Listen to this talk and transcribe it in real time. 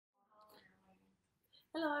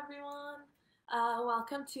Hello everyone.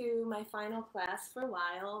 Welcome to my final class for a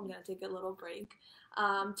while. I'm going to take a little break.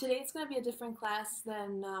 Today it's going to be a different class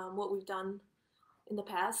than what we've done in the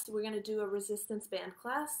past. We're going to do a resistance band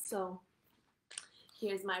class. So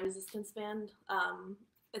here's my resistance band.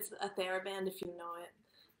 It's a TheraBand if you know it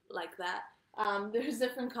like that. There's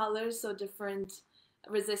different colors, so different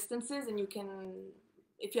resistances, and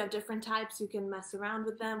if you have different types, you can mess around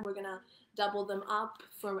with them. We're going to double them up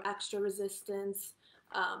for extra resistance.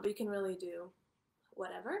 But you can really do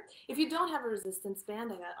whatever. If you don't have a resistance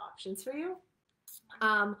band, I got options for you.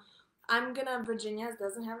 Um, Virginia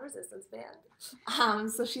doesn't have a resistance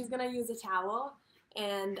band. So she's gonna use a towel,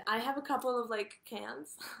 and I have a couple of like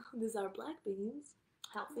cans. These are black beans,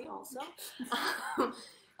 healthy also.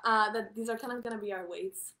 These are kind of gonna be our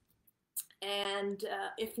weights, and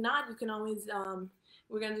if not, you can always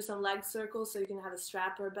we're gonna do some leg circles, so you can have a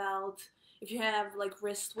strap or belt. If you have like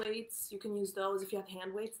wrist weights, you can use those. If you have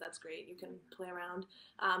hand weights, that's great. You can play around.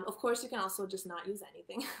 Of course, you can also just not use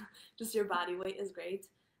anything. Just your body weight is great.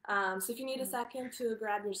 So if you need a second to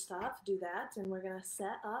grab your stuff, do that, and we're gonna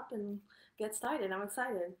set up and get started. I'm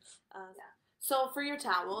excited. Yeah. So for your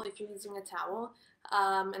towel, if you're using a towel,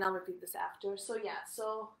 and I'll repeat this after. So yeah,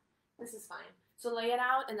 so this is fine. So lay it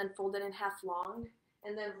out and then fold it in half long,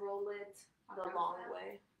 and then roll it the long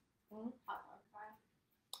way.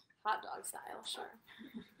 Hot dog style, sure.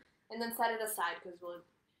 And then set it aside because we'll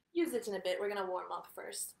use it in a bit. We're going to warm up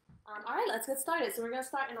first. All right, let's get started. So we're going to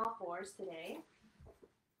start in all fours today.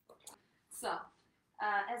 So,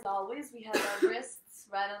 as always, we have our wrists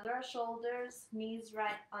right under our shoulders, knees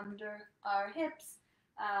right under our hips,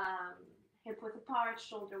 hip width apart,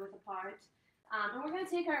 shoulder width apart. And we're going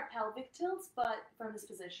to take our pelvic tilts, but from this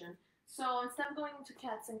position. So instead of going into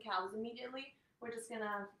cats and cows immediately, we're just going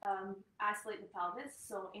to isolate the pelvis.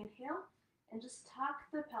 So inhale and just tuck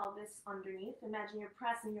the pelvis underneath. Imagine you're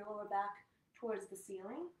pressing your lower back towards the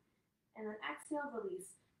ceiling. And then exhale,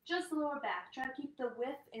 release. Just the lower back. Try to keep the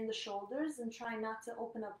width in the shoulders and try not to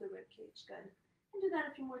open up the rib cage. Good. And do that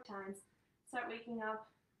a few more times. Start waking up,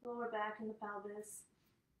 lower back in the pelvis.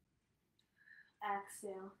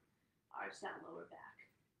 Exhale, arch that lower back.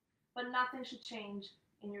 But nothing should change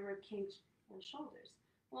in your rib cage and shoulders.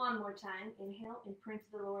 One more time. Inhale, imprint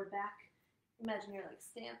to the lower back. Imagine you're like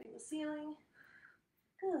stamping the ceiling.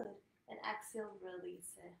 Good. And exhale,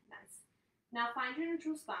 release it. Nice. Now find your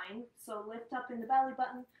neutral spine. So lift up in the belly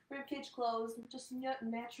button, rib cage closed, just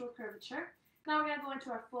natural curvature. Now we're going to go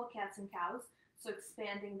into our full cats and cows. So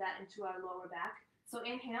expanding that into our lower back. So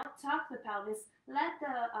inhale, tuck the pelvis, let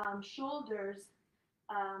the shoulders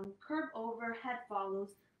curve over, head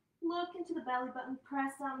follows. Look into the belly button,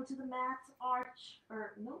 press down into the mat,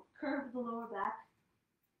 curve the lower back.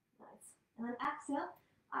 Nice. And then exhale,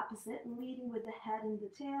 opposite, leading with the head and the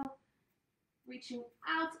tail. Reaching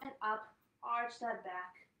out and up, arch that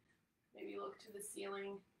back. Maybe look to the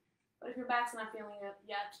ceiling. But if your back's not feeling it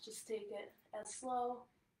yet, just take it as slow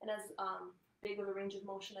and as big of a range of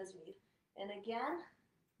motion as you need. And again,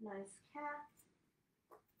 nice cat.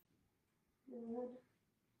 Good.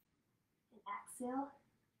 And exhale,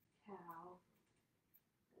 cow.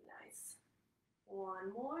 Nice.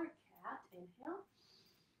 One more, cat. Inhale.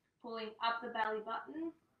 Pulling up the belly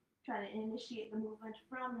button. Try to initiate the movement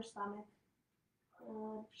from your stomach.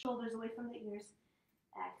 Shoulders away from the ears.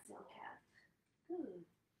 Exhale, cat. Good.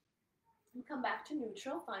 And come back to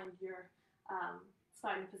neutral. Find your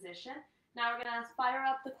starting position. Now we're going to fire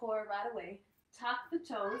up the core right away. Tuck the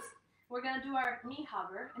toes. We're going to do our knee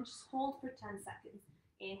hover and just hold for 10 seconds.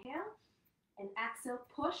 Inhale and exhale.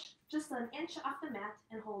 Push just an inch off the mat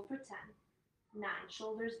and hold for 10. 9.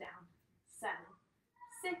 Shoulders down. 7,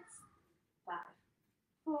 6, 5,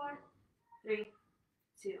 4, 3,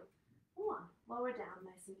 2, 1. Lower down,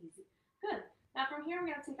 nice and easy. Good. Now from here, we're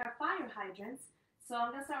going to take our fire hydrants. So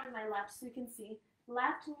I'm going to start with my left so you can see.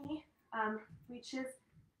 Left knee reaches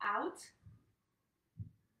out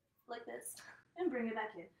like this and bring it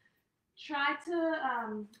back in. Try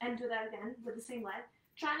to, and do that again with the same leg.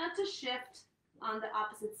 Try not to shift on the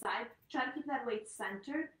opposite side. Try to keep that weight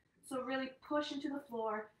centered. So really push into the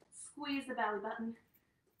floor, squeeze the belly button.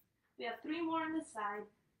 We have 3 more on this side.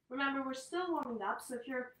 Remember, we're still warming up, so if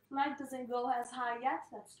your leg doesn't go as high yet,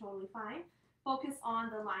 that's totally fine. Focus on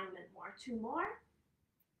the alignment more. 2 more.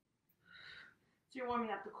 So you're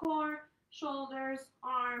warming up the core, shoulders,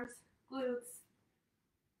 arms, glutes,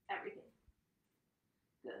 everything.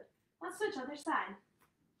 Good. Let's switch other side.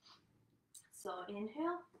 So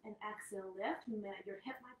inhale and exhale, lift. Your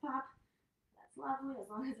hip might pop. That's lovely, as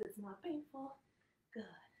long as it's not painful. Good.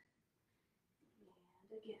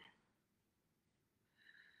 And again.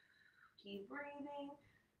 Keep breathing.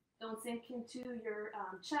 Don't sink into your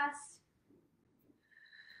chest.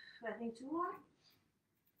 I think 2 more.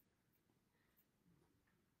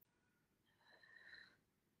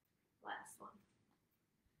 Last one.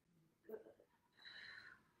 Good.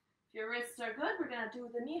 If your wrists are good, we're going to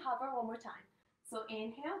do the knee hover one more time. So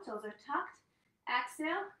inhale, toes are tucked.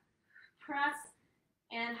 Exhale, press,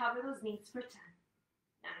 and hover those knees for 10,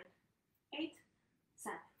 9, 8,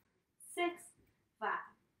 7, 6, 5,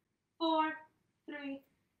 4, 3,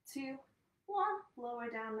 2, 1. Lower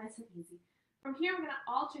down nice and easy. From here, we're going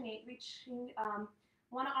to alternate, reaching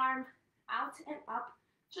one arm out and up,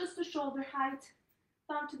 just the shoulder height,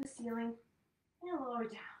 thumb to the ceiling, and lower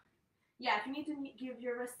down. Yeah, if you need to give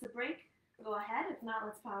your wrists a break, go ahead. If not,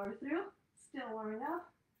 let's power through. Still warming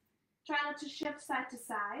up. Try not to shift side to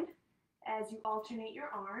side as you alternate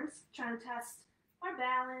your arms. Try to test our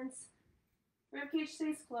balance. Ribcage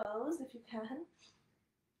stays closed if you can.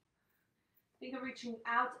 Think of reaching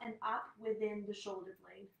out and up within the shoulder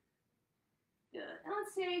blade. Good. And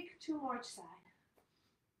let's take 2 more each side.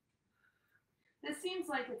 This seems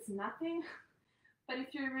like it's nothing, but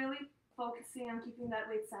if you're really focusing on keeping that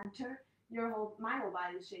weight center, my whole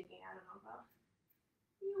body is shaking. I don't know about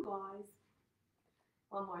you guys.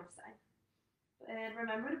 1 more each side. And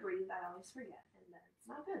remember to breathe. I always forget, and then it's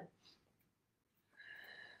not good.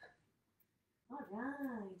 All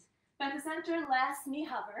right. Back to center, last knee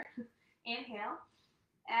hover. Inhale,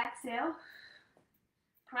 exhale,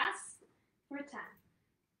 press for 10,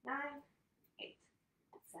 9, 8,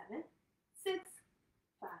 7, 6,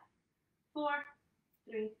 5, 4,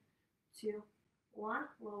 3, 2, 1.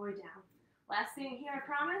 Lower down. Last thing here, I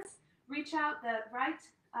promise. Reach out the right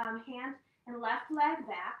hand and left leg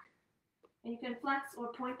back. And you can flex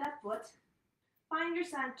or point that foot. Find your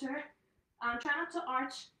center. Try not to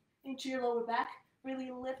arch into your lower back.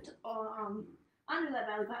 Really lift under that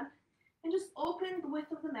belly button. And just open the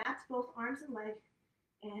width of the mat, both arms and leg,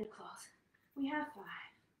 and close. We have 5.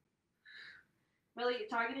 Really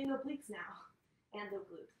targeting the obliques now, and the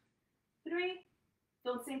glutes. 3,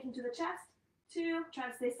 don't sink into the chest. 2, try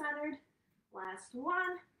to stay centered. Last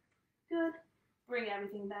 1, good. Bring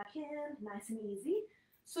everything back in, nice and easy.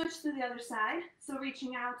 Switch to the other side. So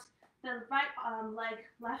reaching out the right leg,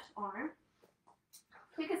 left arm.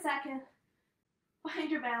 Take a second,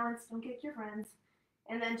 find your balance, don't kick your friends.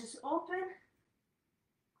 And then just open,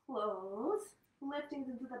 close, lifting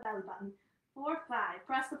into the belly button. 4, 5,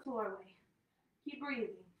 press the floor away. Keep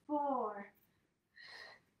breathing. 4,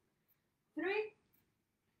 3,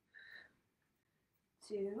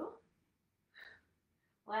 2,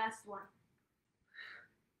 last 1.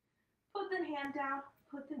 Put the hand down,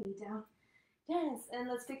 put the knee down. Yes, and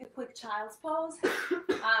let's take a quick child's pose.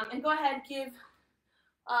 And go ahead, give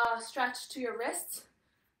a stretch to your wrists.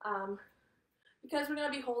 Because we're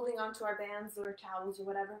going to be holding onto our bands or towels or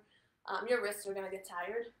whatever, your wrists are going to get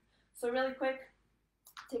tired. So really quick,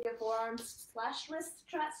 take a forearm/wrist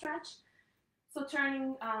stretch. So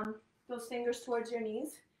turning those fingers towards your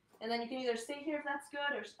knees. And then you can either stay here if that's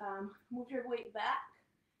good or move your weight back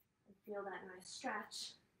and feel that nice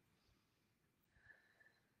stretch.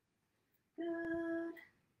 Good.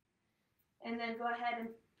 And then go ahead and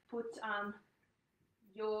put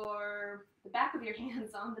the back of your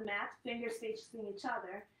hands on the mat, fingers facing each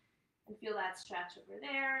other, and feel that stretch over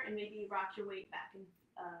there, and maybe rock your weight back and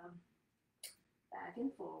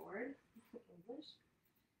forward, English,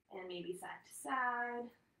 and maybe side to side.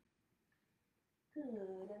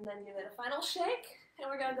 Good, and then give it a final shake, and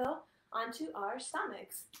we're gonna go onto our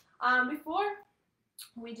stomachs. Before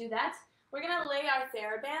we do that, we're gonna lay our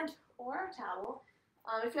TheraBand or our towel.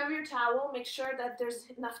 If you have your towel, make sure that there's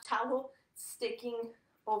enough towel sticking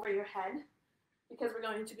over your head, because we're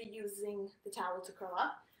going to be using the towel to curl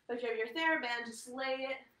up. But if you have your TheraBand, just lay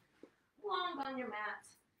it long on your mat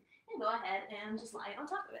and go ahead and just lie on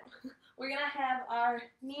top of it. We're going to have our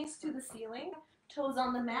knees to the ceiling, toes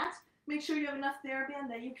on the mat. Make sure you have enough TheraBand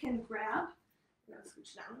that you can grab. I'm going to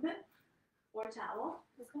scooch down a bit. Or a towel.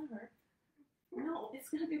 It's going to hurt. No, it's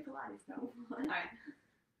going to be Pilates though. All right.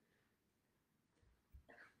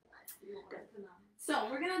 So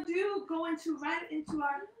we're going to go right into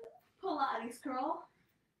our Pilates curl.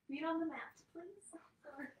 Feet on the mat, please.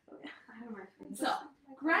 So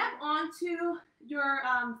grab onto your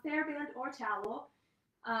TheraBand or towel.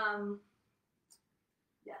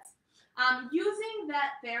 Yes. Using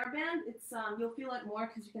that TheraBand, it's you'll feel it more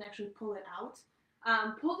because you can actually pull it out.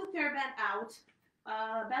 Pull the TheraBand out,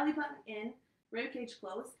 belly button in, ribcage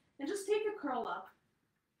closed, and just take a curl up.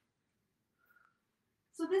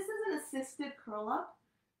 So this is an assisted curl up.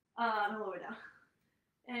 Lower down.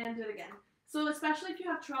 And do it again. So especially if you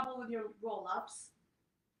have trouble with your roll-ups,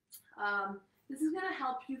 This is gonna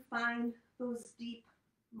help you find those deep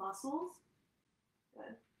muscles.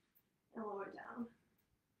 Good. And lower down.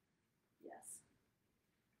 Yes.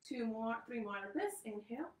 2 more, 3 more like this.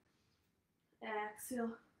 Inhale.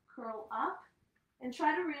 Exhale, curl up. And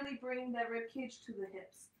try to really bring the rib cage to the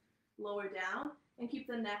hips. Lower down and keep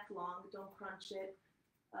the neck long. Don't crunch it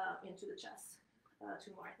into the chest.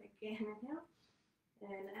 2 more, I think. Inhale.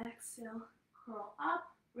 And exhale, curl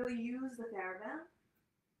up. Really use the TheraBand.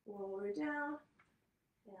 Lower down.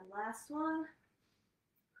 And last one.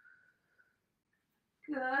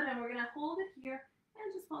 Good. And we're going to hold it here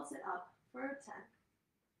and just pulse it up for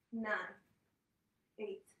 10, 9,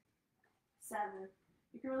 8, 7.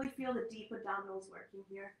 You can really feel the deep abdominals working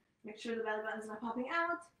here. Make sure the belly button is not popping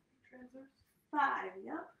out. 5,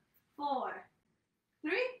 yep. 4,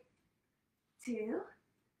 3, 2, 1.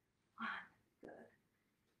 Good.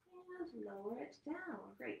 And lower it down.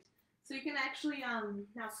 Great. So you can actually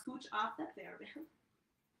now scooch off that TheraBand.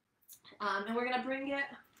 And we're going to bring it,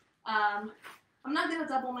 I'm not going to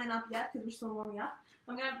double mine up yet because we're still warming up.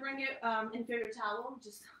 I'm going to bring it inferior towel,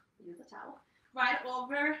 just use the towel, right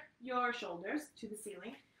over your shoulders to the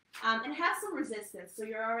ceiling. And have some resistance. So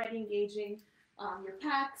you're already engaging your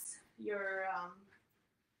pecs, your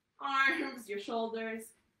arms, your shoulders,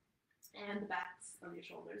 and the backs of your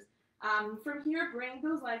shoulders. From here, bring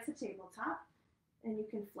those legs to tabletop, and you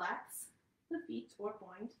can flex the feet or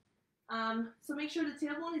point. So make sure the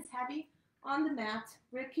tailbone is heavy on the mat,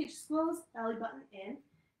 rib cage closed, belly button in.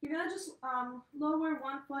 You're gonna just lower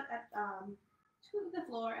 1 foot to the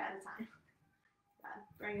floor at a time. Good.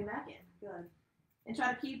 Bring it back in. Good. And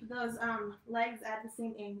try to keep those legs at the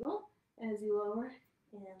same angle as you lower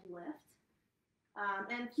and lift.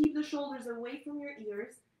 And keep the shoulders away from your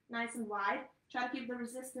ears, nice and wide. Try to keep the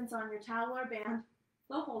resistance on your towel or band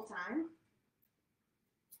the whole time.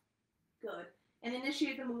 Good. And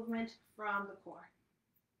initiate the movement from the core.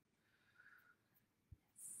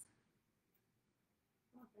 Yes.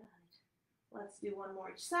 All right. Let's do 1 more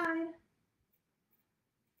each side.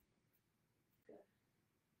 Good.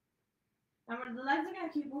 Now the legs are going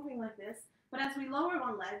to keep moving like this, but as we lower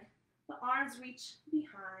 1 leg, the arms reach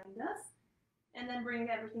behind us, and then bring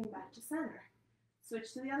everything back to center.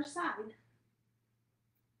 Switch to the other side.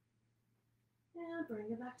 And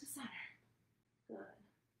bring it back to center. Good.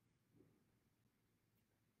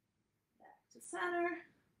 To center.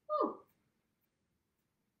 Woo.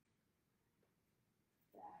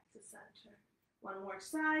 Back to center. 1 more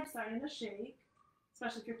side, starting to shake,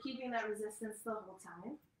 especially if you're keeping that resistance the whole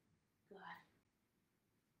time. Good.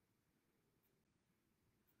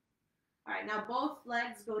 All right, now both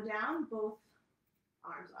legs go down, both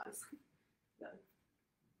arms, obviously. Good.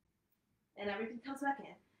 And everything comes back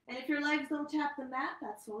in. And if your legs don't tap the mat,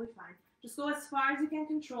 that's totally fine. Just go as far as you can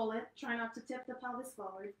control it. Try not to tip the pelvis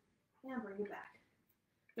forward. And bring it back.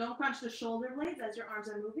 Don't crunch the shoulder blades as your arms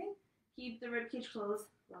are moving. Keep the rib cage closed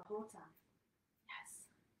the whole time. Yes.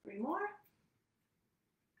 3 more.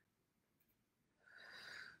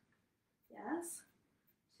 Yes.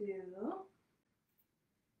 2.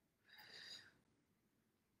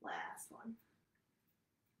 Last one.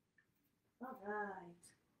 All right.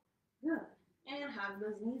 Good. And have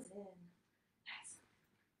those knees in. Nice.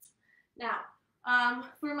 Now,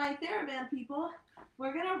 for my TheraBand people,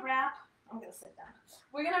 we're going to wrap, I'm going to sit down.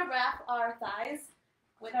 We're going to wrap our thighs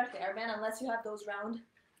with our TheraBand, unless you have those round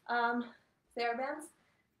TheraBands.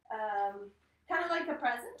 Kind of like a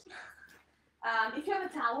present. If you have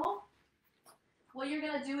a towel, what you're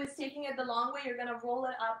going to do is taking it the long way, you're going to roll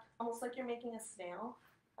it up, almost like you're making a snail.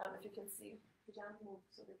 I don't know if you can see. John, move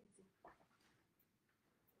so they can see.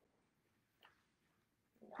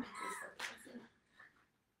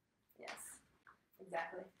 Yes,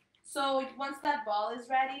 exactly. So once that ball is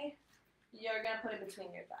ready, you're going to put it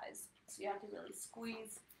between your thighs. So you have to really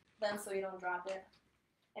squeeze them so you don't drop it.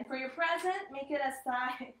 And for your present, make it as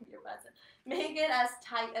tight, make it as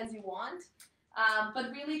tight as you want,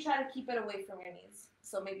 but really try to keep it away from your knees.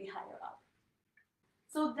 So maybe higher up.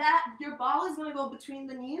 So that your ball is going to go between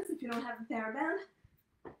the knees if you don't have the TheraBand.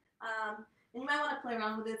 And you might want to play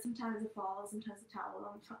around with it. Sometimes it falls, sometimes the towel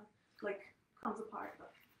comes apart,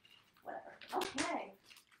 but whatever. Okay.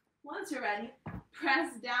 Once you're ready,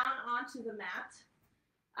 press down onto the mat.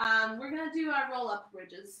 We're going to do our roll-up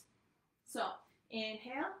bridges. So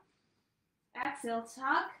inhale, exhale,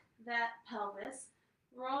 tuck that pelvis,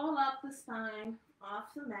 roll up the spine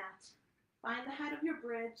off the mat, find the height of your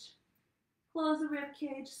bridge, close the rib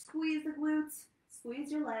cage, squeeze the glutes,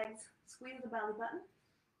 squeeze your legs, squeeze the belly button,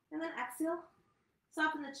 and then exhale,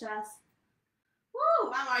 soften the chest.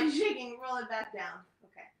 Woo! I'm already shaking, roll it back down.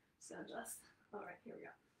 Okay, just gonna adjust. All right, here we go.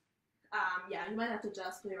 Yeah, you might have to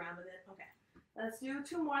just play around with it. Okay, Let's do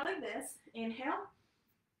 2 more like this. Inhale,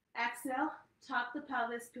 exhale, tuck the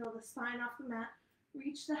pelvis, peel the spine off the mat,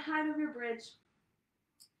 reach the height of your bridge,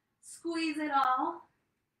 squeeze it all.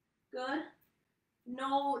 Good.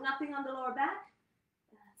 No, nothing on the lower back.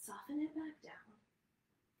 And soften it back down.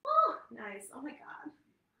 Oh, nice. Oh my God.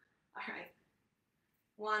 All right.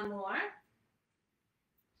 1 more.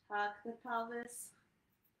 Tuck the pelvis.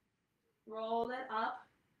 Roll it up.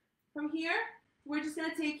 From here, we're just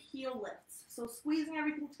going to take heel lifts. So squeezing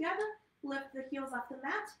everything together, lift the heels off the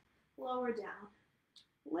mat, lower down.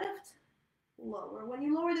 Lift, lower. When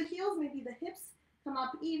you lower the heels, maybe the hips come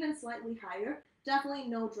up even slightly higher. Definitely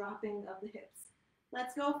no dropping of the hips.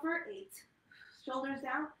 Let's go for 8. Shoulders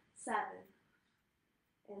down, 7.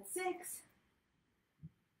 And 6.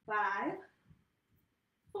 5.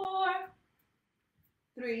 4.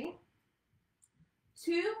 3.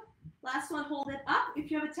 2. Last one, hold it up. If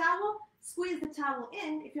you have a towel, squeeze the towel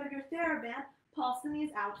in. If you have your TheraBand, pulse the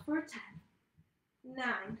knees out for 10.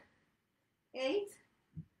 9. 8.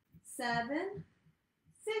 7.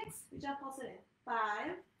 6. Good job, pulse it in. 5.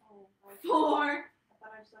 4.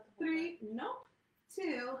 3. Nope.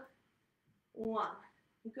 2. 1.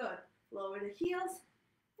 Good. Lower the heels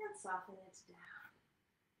and soften it down.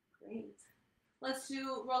 Great. Let's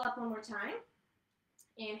do roll up one more time.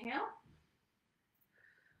 Inhale.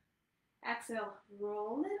 Exhale,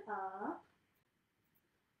 roll it up.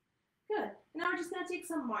 Good. Now we're just going to take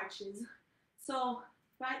some marches. So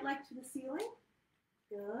right leg to the ceiling.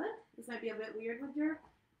 Good. This might be a bit weird with your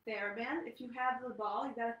TheraBand. If you have the ball,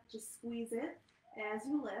 you got to just squeeze it as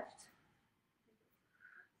you lift.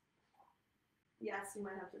 Yes, you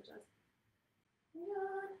might have to adjust.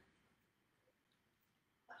 Good.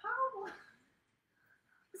 How?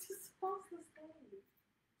 This is supposed to stay.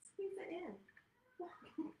 Squeeze it in.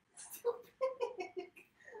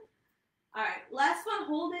 All right, last one,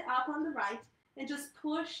 hold it up on the right and just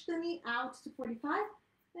push the knee out to 45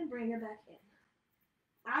 and bring it back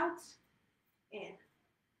in. Out, in.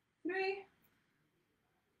 3,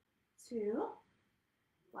 2,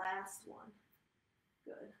 last one.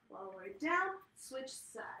 Good. Lower it down, switch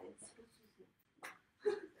sides.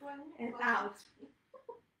 And out.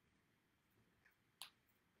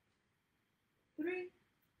 3,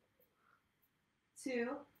 2,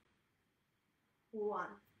 1.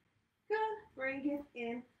 Good. Bring it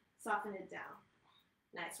in. Soften it down.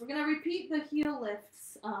 Nice. We're going to repeat the heel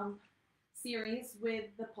lifts series with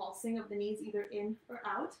the pulsing of the knees either in or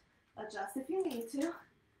out. Adjust if you need to.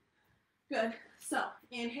 Good. So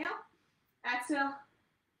inhale. Exhale.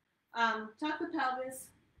 Tuck the pelvis.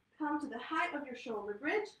 Come to the height of your shoulder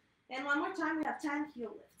bridge. And one more time, we have 10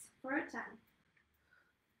 heel lifts. For a 10.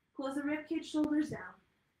 Close the rib cage, shoulders down.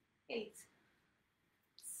 8.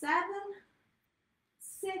 7.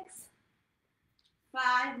 6.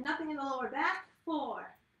 5. Nothing in the lower back.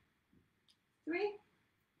 4. 3.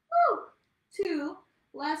 2.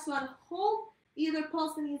 Last one. Hold. Either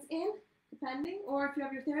pulse the knees in, depending, or if you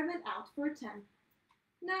have your TheraBand, out for 10.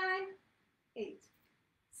 9. 8.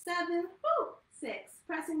 7. 6.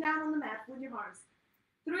 Pressing down on the mat with your arms.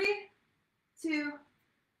 3, 2,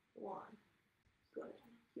 1. Good.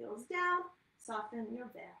 Heels down. Soften your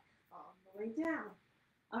back all the way down.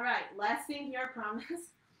 All right. Last thing here, I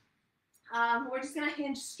promise. We're just going to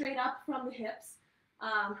hinge straight up from the hips.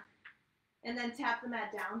 And then tap the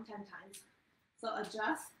mat down 10 times. So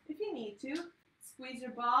adjust if you need to. Squeeze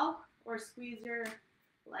your ball or squeeze your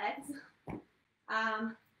legs.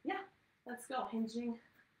 Yeah, let's go. Hinging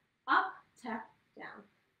up, tap down.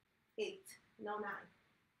 8, no 9.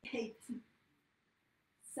 8,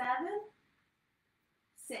 7,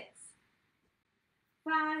 6,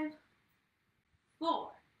 5,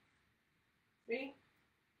 4, 3,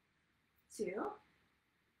 2,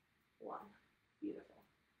 1. Beautiful.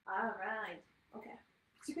 All right. Okay.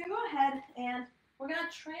 So you can go ahead and we're going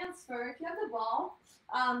to transfer. If you have the ball,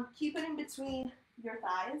 keep it in between your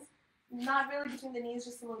thighs. Not really between the knees,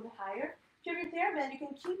 just a little bit higher. If you have your TheraBand, you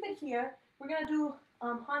can keep it here. We're going to do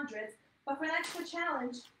hundreds. But for an extra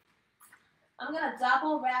challenge, I'm going to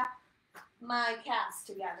double wrap my calves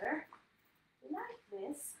together like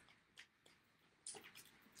this.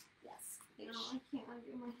 Yes. No, I can't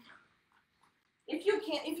undo my. If you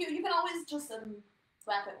can't, you can always just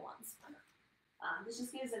wrap it once. This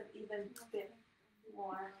just gives it even a bit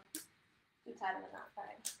more. Too tight of a knot. All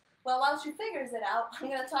right. Well, while she figures it out, I'm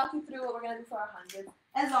going to talk you through what we're going to do for our hundreds.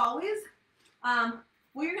 As always,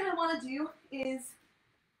 what you're going to want to do is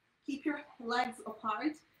keep your legs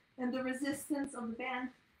apart, and the resistance of the band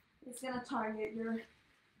is going to target your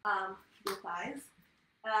thighs.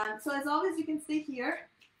 So as always, you can stay here,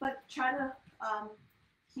 but try to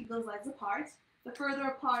keep those legs apart. The further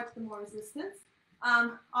apart, the more resistance.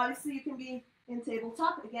 Obviously, you can be in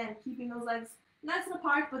tabletop. Again, keeping those legs nice and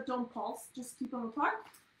apart, but don't pulse. Just keep them apart.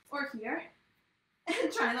 Or here.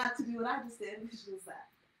 And try not to do what I just did, which is that.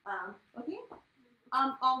 Okay?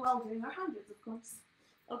 All while doing our hundreds, of course.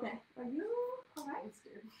 Okay. Are you all right?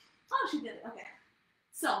 Oh, she did it. Okay.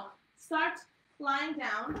 So, start lying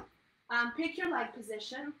down. Pick your leg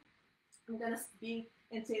position. I'm going to be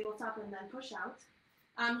in tabletop and then push out.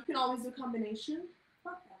 You can always do a combination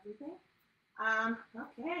of everything.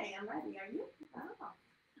 Okay, I'm ready. Are you? I don't know.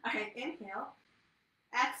 All right, inhale.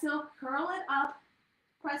 Exhale, curl it up.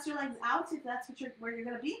 Press your legs out if that's where you're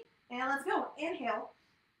going to be. And let's go. Inhale.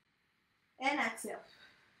 And exhale.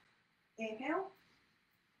 Inhale.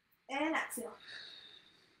 And exhale.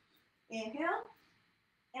 Inhale.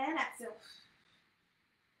 And exhale.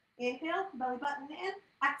 Inhale, belly button in.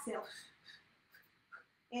 Exhale.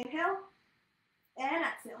 Inhale. And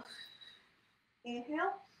exhale.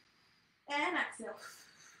 Inhale. And exhale.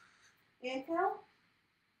 Inhale.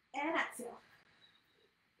 And exhale.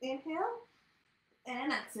 Inhale.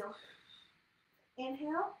 And exhale.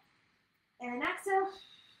 Inhale. And exhale.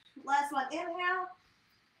 Last one. Inhale.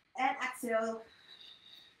 And exhale.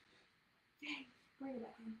 Okay. Bring it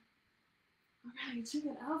back in. All right. Check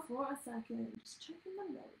it out for a second. Just checking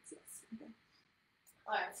the notes. Yes. Okay.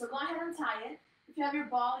 All right. So go ahead and tie it. If you have your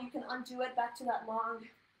ball, you can undo it back to that long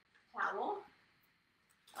towel.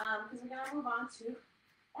 Because we're going to move on to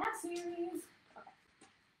that series. Okay.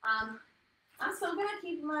 I'm still going to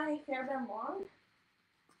keep my hairband long,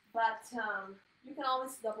 but you can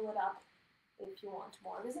always double it up if you want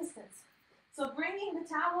more resistance. So bringing the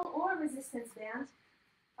towel or resistance band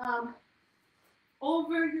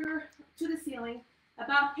to the ceiling,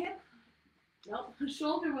 about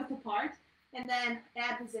shoulder width apart, and then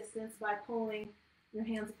add resistance by pulling your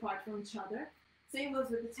hands apart from each other. Same goes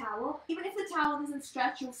with the towel. Even if the towel doesn't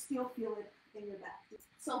stretch, you'll still feel it in your back.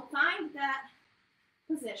 So find that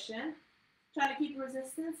position. Try to keep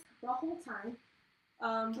resistance the whole time.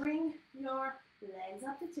 Bring your legs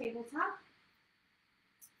up to tabletop.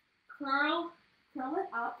 Curl it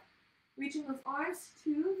up. Reaching those arms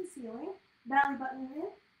to the ceiling. Belly button in.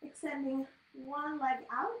 Extending one leg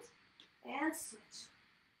out. And switch.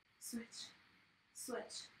 Switch.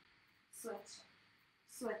 Switch. Switch.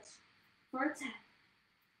 Switch. For 10,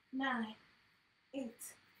 9, 8,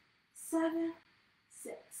 7,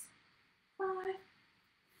 6, 5,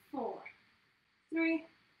 4, 3,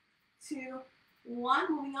 2,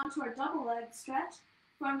 1. Moving on to our double leg stretch.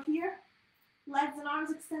 From here, legs and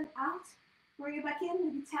arms extend out. Bring it back in.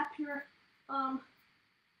 Maybe tap your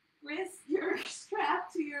wrist, your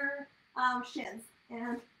strap to your shins.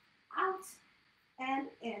 And out and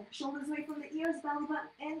in. Shoulders away from the ears, belly button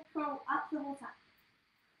in. Curl up the whole time.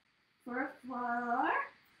 For 4,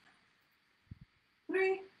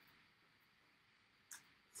 3,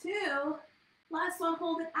 2, last one,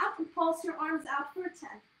 hold it out and pulse your arms out for 10,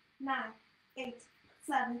 9, 8,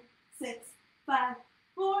 7, 6, 5,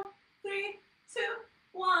 4, 3, 2,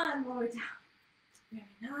 1, lower down.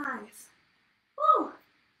 Very nice. Woo!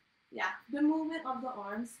 Yeah, the movement of the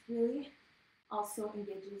arms really also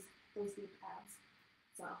engages those deep abs.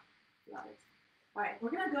 So, love it. All right, we're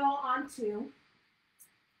gonna go on to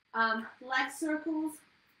leg circles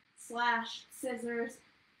 / scissors.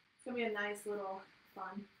 It's going to be a nice little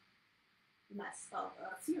fun mess of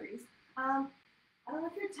a series. I don't know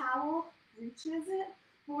if your towel reaches it,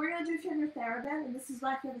 but we're going to do if you have your TheraBand, and this is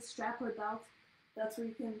like you have a strap or a belt, that's where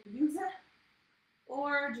you can use it.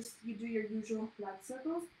 Or just you do your usual leg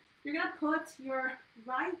circles. You're going to put your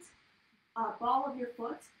right ball of your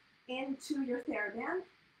foot into your TheraBand,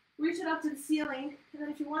 reach it up to the ceiling, and then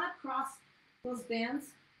if you want to cross those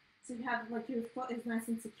bands, so you have, like, your foot is nice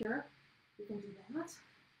and secure, you can do that.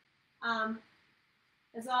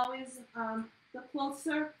 As always, the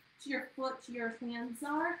closer to your foot to your hands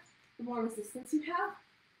are, the more resistance you have.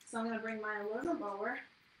 So I'm going to bring mine a little bit lower.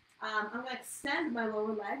 I'm going to extend my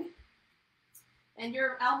lower leg. And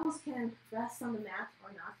your elbows can rest on the mat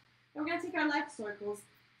or not. And we're going to take our leg circles.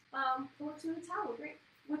 Pull it to the towel. Great.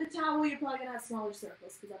 With the towel, you're probably going to have smaller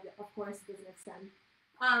circles because, of course, it doesn't extend.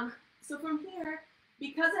 So from here,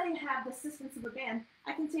 because I have the assistance of a band,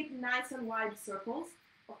 I can take nice and wide circles.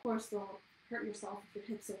 Of course, don't hurt yourself if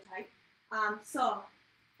your hips are tight.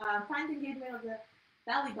 Find the engagement of the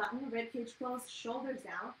belly button, rib cage closed, shoulders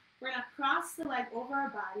down. We're going to cross the leg over our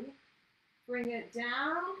body, bring it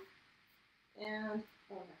down, and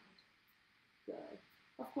around. Good.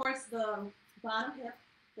 Of course, the bottom hip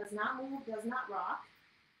does not move, does not rock.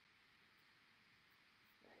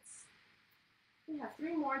 Nice. We have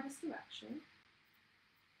 3 more this direction.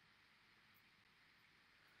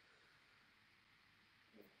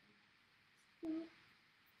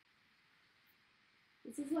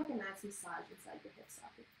 This is like a nice massage inside your hip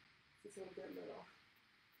socket. This is a good little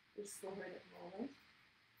restorative moment.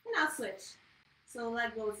 And now switch. So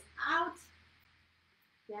leg goes out,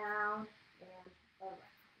 down, and around.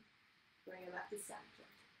 Bring it back to center.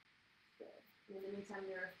 Good. In the meantime,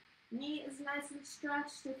 your knee is nice and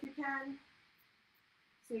stretched if you can.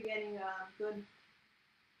 So you're getting a good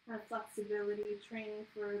kind of flexibility training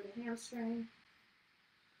for the hamstring.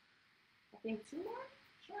 I think 2 more?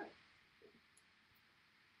 Sure.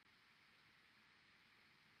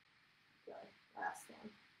 Good. Last one.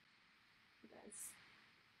 Nice.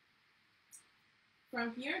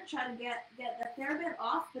 From here, try to get that TheraBand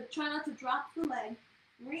off, but try not to drop the leg.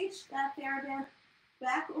 Reach that TheraBand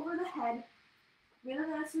back over the head. Rid of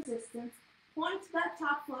that resistance. Point to that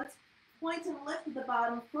top foot. Point and lift the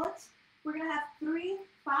bottom foot. We're going to have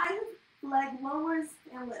 5 leg lowers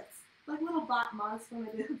and lifts. Like little bot mods from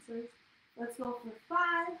the dancers. Let's go for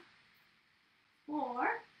 5, 4,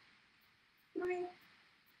 3,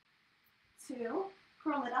 2.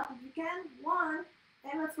 Curl it up if you can. 1.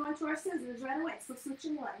 And let's go into our scissors right away. So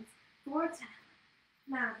switching legs. 4, 10,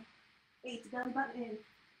 9, 8. Belly button in.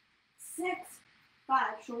 6,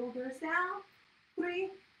 5. Shoulders down. 3,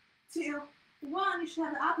 2, 1. You should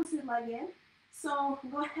have the opposite leg in. So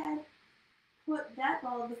go ahead. Put that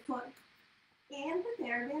ball of the foot and the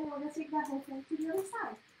TheraBand, and we're going to take that whole thing to the other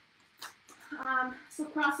side. So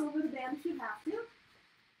cross over the band if you have to.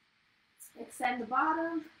 Extend the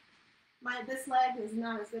bottom. This leg is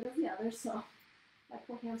not as good as the other, so my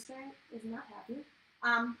poor hamstring is not happy.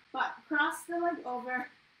 But cross the leg over,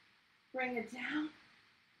 bring it down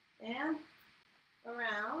and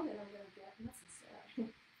around, and I'm going to get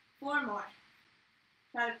necessary. 4 more.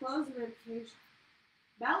 Try to close the rib cage.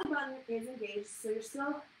 Belly button is engaged, so you're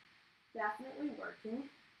still definitely working.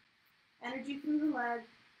 Energy through the leg,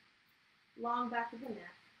 long back of the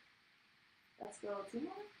neck. Let's go 2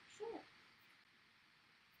 more. Sure.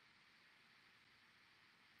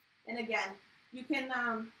 And again, you can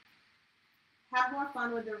have more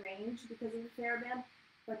fun with the range because of the TheraBand,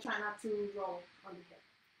 but try not to roll on the hip.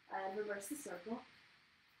 And reverse the circle.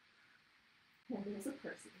 And there's a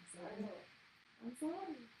person inside. I'm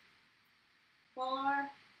sorry. 4,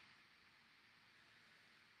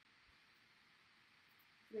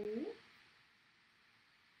 3,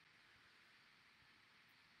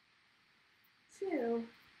 2,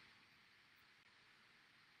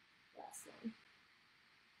 last one.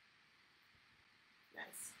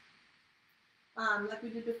 Nice. Like we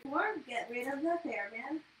did before, get rid of the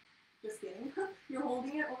TheraBand. Just kidding. You're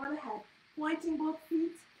holding it over the head. Pointing both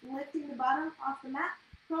feet, lifting the bottom off the mat,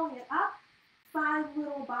 curling it up. 5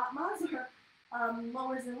 little batmas or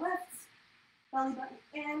lowers and lifts. Belly button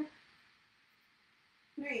in.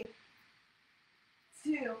 3,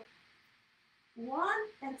 2, 1,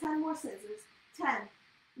 and 10 more scissors. 10,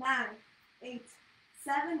 9, 8,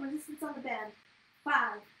 7. Resistance on the band. 5,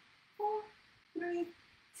 4, 3,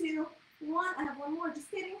 2, 1. I have 1 more.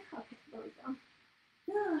 Just kidding. Okay, there we go.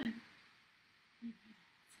 Good.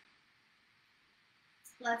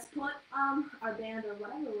 Let's put our band or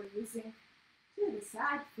whatever we're using to the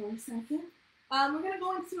side for a second. We're going to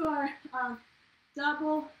go into our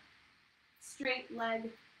double straight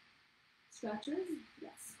leg stretches.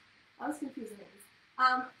 Yes, I was confusing these.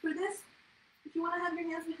 For this, if you want to have your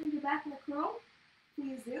hands behind your back in a curl,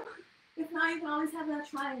 please do. If not, you can always have that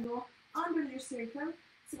triangle under your sternum,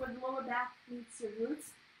 so where the lower back meets your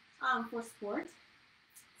glutes for support.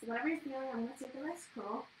 So whatever you're feeling, I'm going to take a nice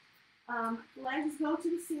curl. Legs go to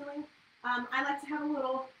the ceiling. I like to have a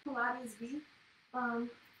little Pilates V,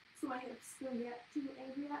 so my hips don't get too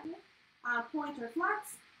angry at me. Point or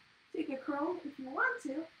flex. Take a curl if you want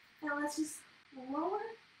to, and let's just lower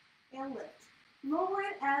and lift. Lower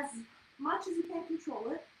it as much as you can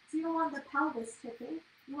control it, so you don't want the pelvis tipping.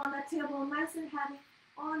 You want that tailbone nice and heavy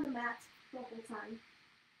on the mat the whole time.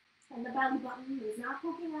 And the belly button is not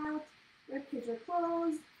poking out. Rib cage are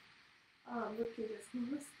closed. Rib cage is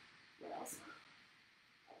closed. What else?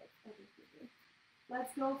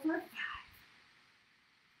 Let's go for 5.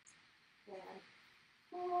 And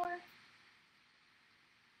 4.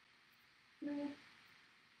 3.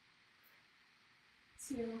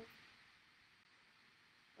 2.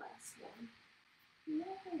 Last one.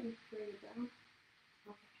 Yay, great them.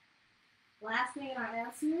 Okay. Last thing in our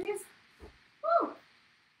ab series. Woo!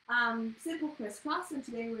 Simple crisscross, and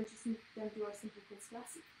today we're just going to do our simple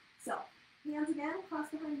crisscross. So, hands again, cross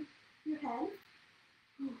behind your head.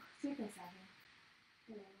 Ooh, take a second.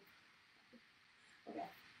 Okay,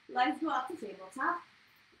 legs go up to tabletop.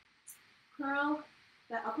 Curl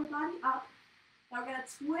the upper body up. Now we're going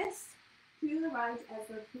to twist to the right as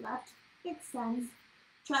the left extends.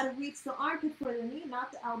 Try to reach the armpit for the knee,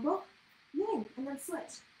 not the elbow. Yang, and then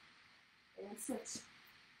switch. And switch.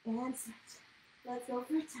 And switch. Let's go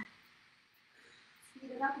for 10.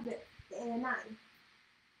 Speed it up a bit. And 9.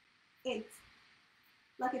 8.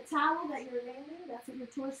 Like a towel that you're landing, that's what your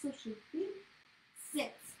torso should be. 6.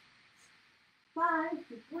 5.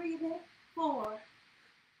 Keep breathing. 4.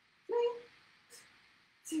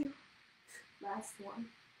 3. 2. Last one.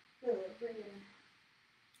 Good. Bring it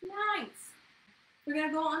in. Nice. We're going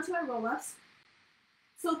to go on to our roll-ups.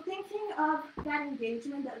 So thinking of that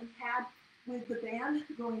engagement that we had with the band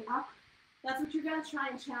going up, that's what you're going to try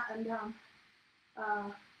and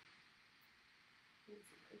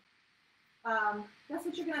that's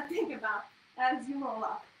what you're going to think about as you roll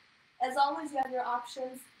up. As always, you have your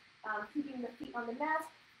options, keeping the feet on the mat,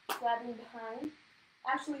 grabbing behind.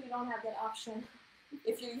 Actually, you don't have that option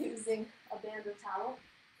if you're using a band or towel,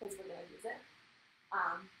 because we're going to use it.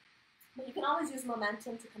 But you can always use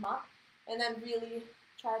momentum to come up, and then really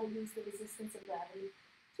try to use the resistance of gravity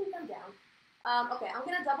to come down. Okay, I'm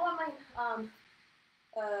going to double on my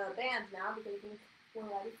band now, because I think we're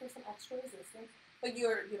ready for some extra resistance. But you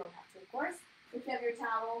don't have to, of course. If you have your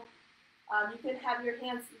towel, you can have your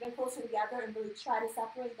hands even closer together and really try to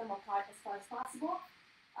separate them apart as far as possible.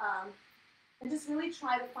 And just really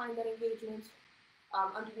try to find that engagement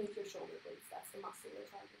underneath your shoulder blades. That's the muscle we're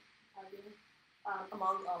targeting,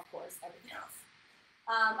 among, of course, everything else.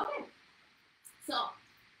 Okay, so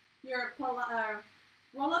your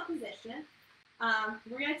roll-up position.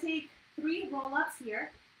 We're going to take 3 roll-ups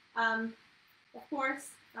here. Of course,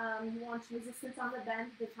 you want resistance on the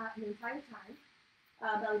bend the entire time.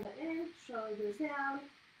 Belly button in, shoulders down,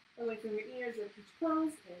 away from your ears, rib cage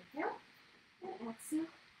closed. Inhale, and exhale.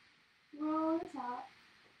 Roll the top.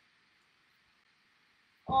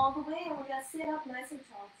 All the way, and we're going to sit up nice and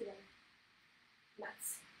tall today.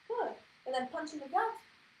 Nice. Good. And then punch in the gut.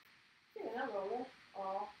 You're going to roll it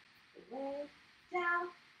all the way down.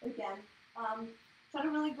 Again, try to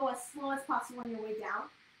really go as slow as possible on your way down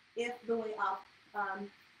if the way up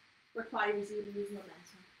requires you to use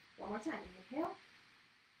momentum. One more time. Inhale.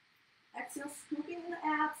 Exhale, scooping in the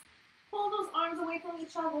abs. Pull those arms away from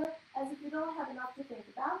each other as if you don't have enough to think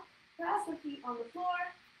about. Press the feet on the floor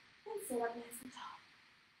and sit up nice and tall.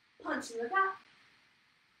 Punch in the gut.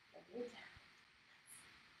 And you're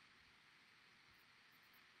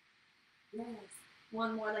down. Nice.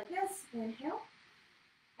 One more like this. Inhale.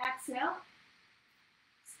 Exhale.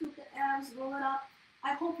 Scoop the abs, roll it up.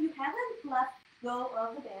 I hope you haven't let go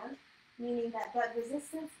of the band, meaning that gut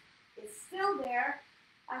resistance is still there.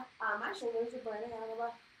 My shoulders are burning out of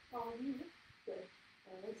the good.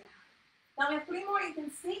 And down. Now we have 3 more. You can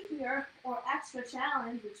stay here, or extra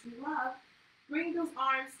challenge, which we love. Bring those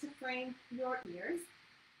arms to frame your ears.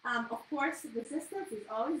 Of course, resistance is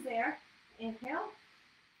always there. Inhale.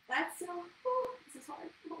 Exhale. Ooh, this is hard.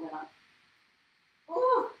 Pull it up.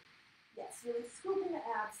 Ooh. Yes, really scooping the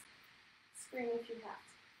abs. Scream if you have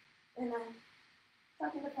to. And then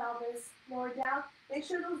tucking the pelvis, lower down. Make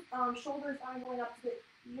sure those shoulders aren't going up to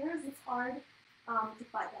the ears. It's hard to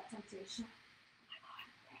fight that temptation. Oh my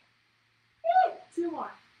God. Okay. 2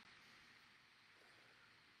 more.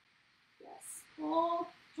 Yes. Pull.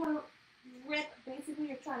 Try to rip. Basically,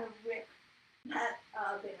 you're trying to rip that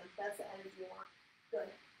band. That's the energy you want. Good.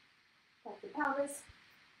 Tuck the pelvis.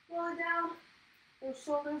 Roll it down. Those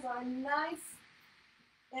shoulders are nice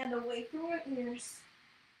and away from your ears.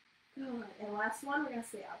 Good. And last one, we're going to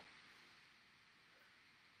stay up.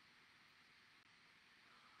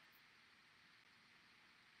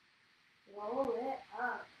 Roll it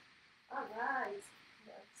up. All right.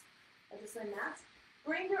 Just like that.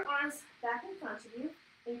 Bring your arms back in front of you.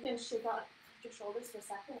 And you can shake out your shoulders for a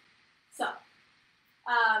second. So,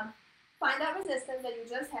 find that resistance that you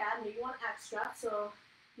just had. Maybe you want extra. So,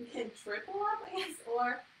 you can triple up, I guess,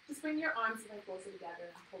 or just bring your arms even closer together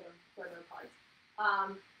and pull them further apart.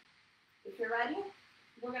 If you're ready,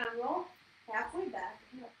 we're going to roll halfway back.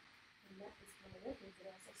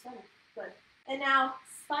 Good. And now,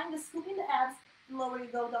 find the scooping the abs. The lower you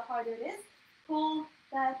go, the harder it is. Pull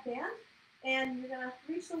that band, and you're going to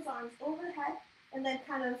reach those arms over the head, and then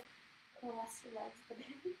kind of cross your legs to the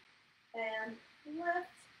band. And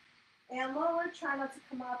lift, and lower. Try not to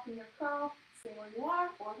come up in your curl. Stay where you are,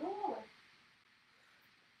 or go lower.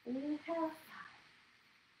 Inhale, 5.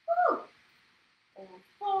 Woo! And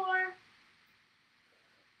 4.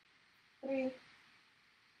 3.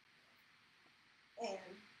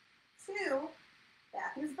 And 2.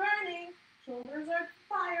 Back is burning. Shoulders are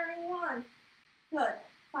firing. 1. Good.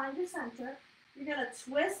 Find your center. You're going to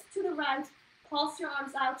twist to the right. Pulse your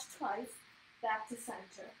arms out twice. Back to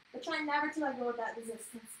center. But try never to let go of that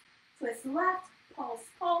resistance. twist left, pulse,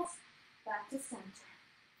 pulse, back to center.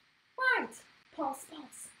 Right, pulse,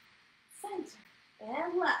 pulse, center,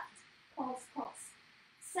 and left, pulse, pulse.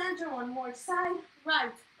 Center, one more side,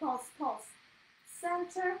 right, pulse, pulse.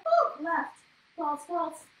 Center, left, pulse,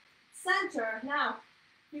 pulse. Center. Now,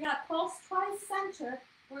 you're going to pulse twice, center,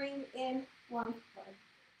 bring in one leg.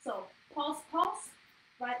 So, pulse, pulse,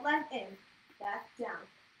 right leg in, back, down.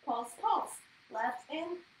 Pulse, pulse, left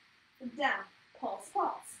in, down. Pulse,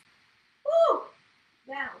 pulse. Woo!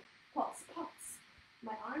 Down, pulse, pulse.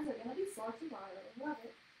 My arms are going to be sore tomorrow. Love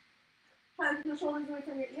it. Try to keep the shoulders away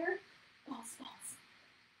from your ear. Pulse, pulse.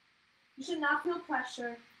 You should not feel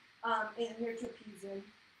pressure in your trapezium.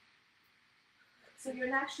 So your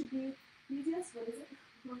neck should be easiest. What is it?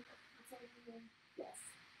 Yes.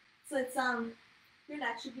 So it's your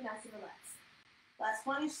neck should be nice and relaxed. Last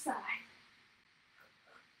one each side.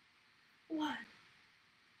 One.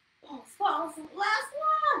 Pulse, pulse. Last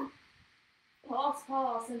one. Pulse,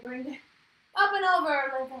 pulse, and bring it up and over.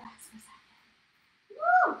 Let it relax for a second.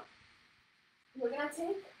 Woo! We're gonna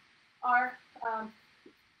take our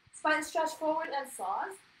spine stretch forward and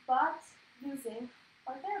saws, but using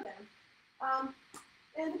our TheraBand.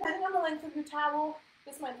 And depending on the length of your towel,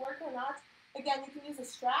 this might work or not. Again, you can use a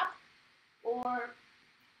strap or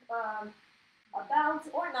a belt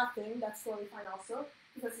or nothing. That's totally fine also,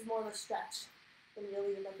 because it's more of a stretch than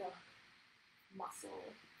really like a muscle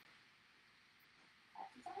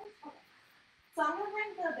exercise. Okay. So I'm going to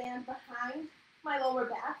bring the band behind my lower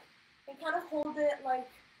back and kind of hold it like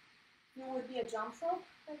you would be a jump rope,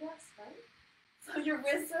 I guess, right? So your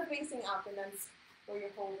wrists are facing up, and that's where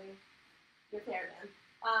you're holding your TheraBand.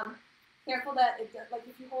 Careful that it does, like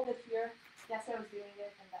if you hold it here, yes, I was doing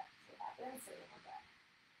it, and that's what happens, so you don't want that.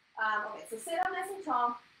 Okay, so sit up nice and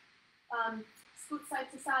tall, scoot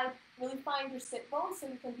side to side, really find your sit bones so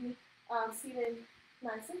you can be seated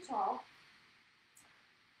nice and tall.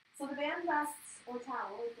 So the band rests, or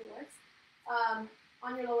towel if it works,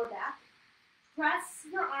 on your lower back. Press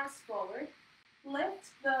your arms forward,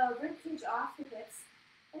 lift the ribcage off the hips,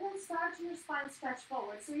 and then start your spine stretch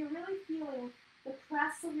forward. So you're really feeling the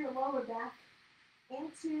press of your lower back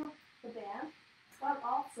into the band, but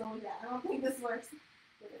also, yeah, I don't think this works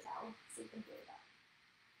with a towel, so you can do that.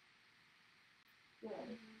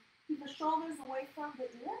 Good. Keep the shoulders away from the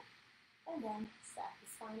ear, and then stack the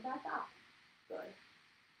spine back up. Good.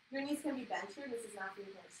 Your knees can be bent here. This is not being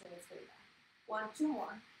hamstring, it's pretty bad. One, two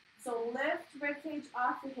more. So lift ribcage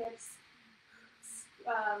off the hips.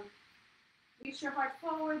 Reach your heart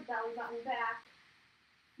forward, belly button back.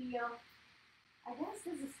 Feel. I guess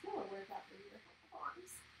this is still a workout for your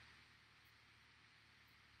arms.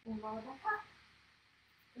 And lower back up.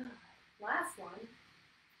 Good. Last one.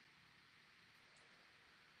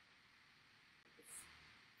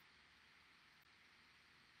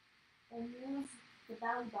 And use the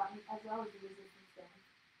belly button as well as the resistance band.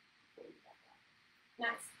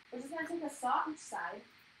 Nice. We're just going to take a saw each side.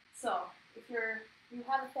 So if you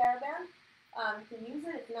have a TheraBand, you can use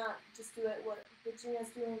it. If not, just do it what Virginia's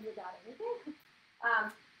doing without anything.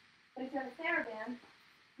 But if you have a TheraBand,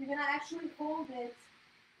 you're going to actually hold it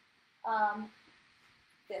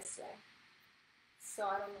this way. So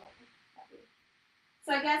I don't know.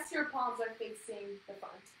 So I guess your palms are facing the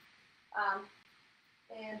front.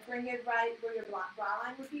 And bring it right where your bra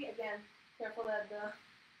line would be. Again, careful that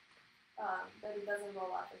that it doesn't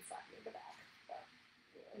roll up and slap you in the back. But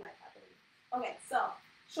it might happen. Okay, so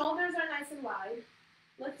shoulders are nice and wide.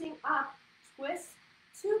 Lifting up, twist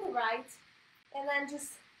to the right, and then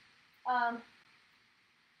just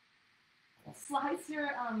slice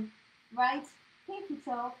your right pinky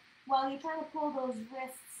toe while you're trying to pull those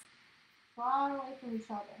wrists far away from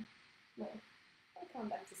each other. Good. And come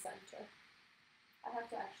back to center. I have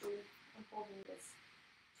to actually, I'm holding this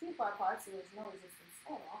too far apart so there's no resistance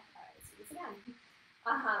at all. Alright, let's do this again.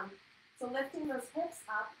 So lifting those hips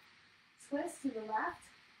up, twist to the left,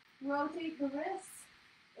 rotate the wrists,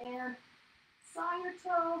 and saw your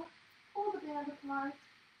toe, pull the band apart.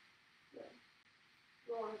 Good.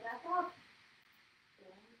 Roll it back up,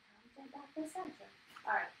 and come back to center.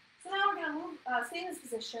 Alright, so now we're going to move, stay in this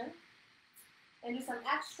position, and do some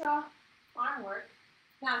extra arm work.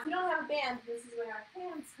 Now, if you don't have a band, this is where our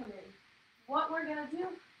hands come in. What we're going to do,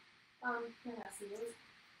 so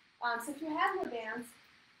if you have no bands,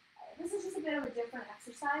 this is just a bit of a different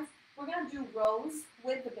exercise. We're going to do rows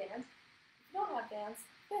with the band. If you don't have bands,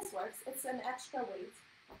 this works. It's an extra weight.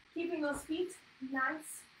 Keeping those feet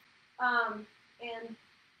nice and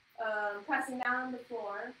pressing down on the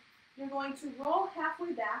floor. You're going to roll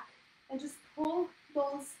halfway back and just pull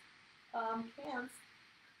those hands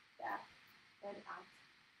back and out.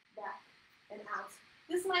 Back and out.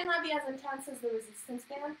 This might not be as intense as the resistance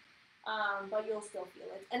band, but you'll still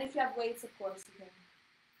feel it. And if you have weights, of course, you can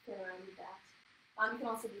play around with that. You can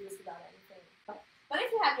also do this without anything. But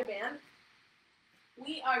if you have your band,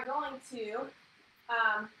 we are going to,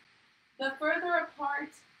 the further apart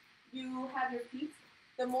you have your feet,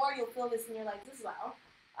 the more you'll feel this in your legs as well.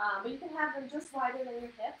 But you can have them just wider than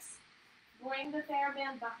your hips. Bring the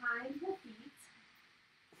TheraBand behind the feet.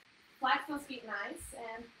 Flex those feet nice,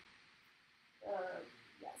 and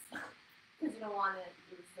yes, because you don't want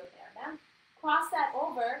to use the TheraBand. Cross that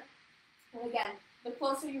over, and again, the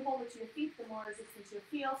closer you hold it to your feet, the more resistance you'll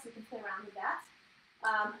feel, so you can play around with that.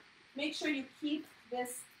 Make sure you keep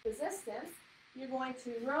this resistance. You're going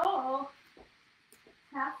to roll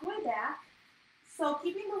halfway back. So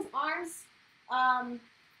keeping those arms,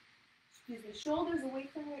 shoulders away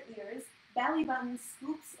from your ears, belly button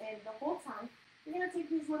scoops in the whole time. You're going to take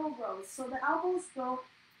these little rows. So the elbows go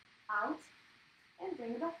out and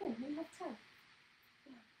bring it back in. You have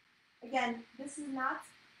 10. Again, this is not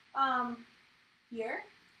here.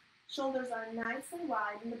 Shoulders are nice and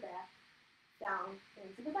wide in the back, down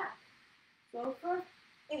into the back. Go for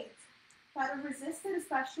 8. Try to resist it,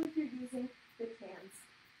 especially if you're using the hands.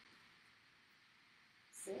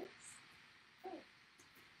 6,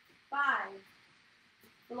 5.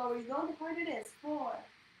 The lower you go, the harder it is. 4,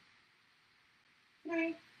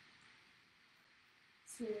 3,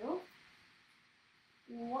 2,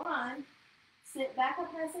 1. Sit back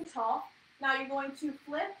up nice and tall. Now you're going to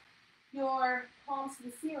flip your palms to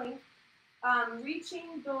the ceiling,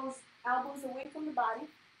 reaching those elbows away from the body,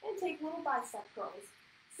 and take little bicep curls.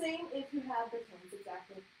 Same if you have the hands,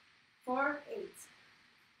 exactly. For 8,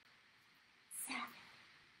 7,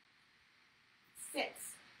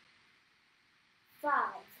 6, 5,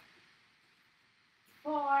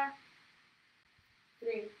 4,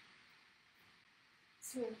 3,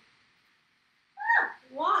 2,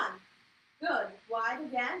 1. Good. Wide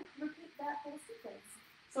again. Repeat that whole sequence.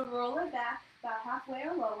 So roll it back about halfway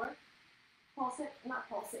or lower. Pulse it, not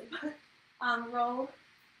pulse it, but roll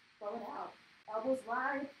it out. Elbows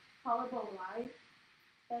wide, collarbone wide.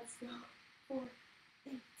 Let's go. 4,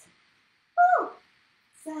 8. Woo!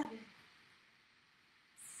 7,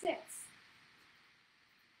 6,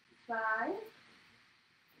 5,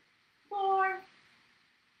 4,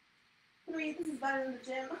 3. This is better than the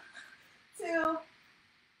gym. 2,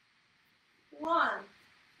 1.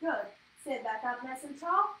 Good. Sit back up nice and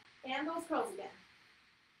tall, and those curls again.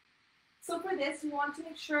 So for this, you want to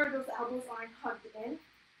make sure those elbows aren't hugged in,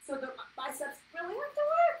 so the biceps really have to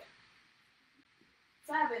work.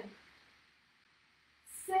 7,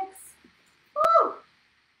 6, woo!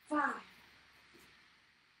 5,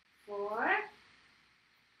 4,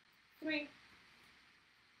 3,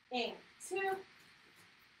 and 2,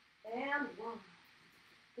 and 1.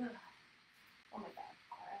 Good. Oh my God.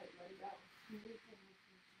 All right, let it go.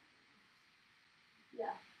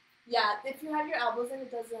 Yeah, if you have your elbows in,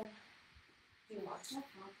 it doesn't do much.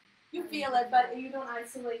 You feel it, but you don't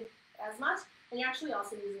isolate as much, and you're actually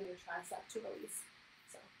also using your tricep to release.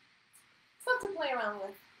 So, stuff to play around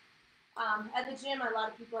with. At the gym, a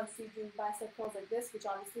lot of people I see do bicep curls like this, which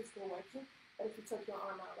obviously is still working, but if you took your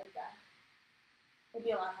arm out like that, it'd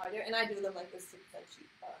be a lot harder, and I do them like this too because I cheat.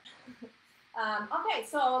 But. Okay,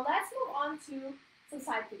 so let's move on to some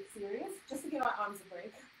side kick series, just to give our arms a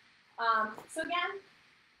break. So again,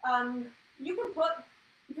 you can put,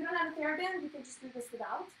 if you don't have a TheraBand, you can just do this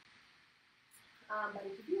without. But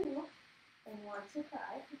if you do, and you want to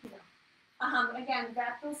try, you know. Again,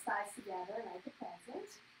 wrap those thighs together like a present.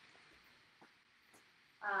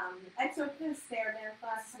 I took this TheraBand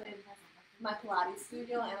class with my Pilates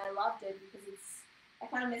studio, and I loved it because I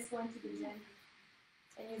kind of miss going to the gym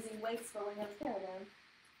and using weights, but when you have TheraBand,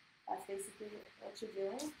 that's basically what you're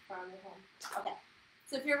doing from your home. Okay,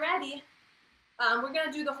 so if you're ready, we're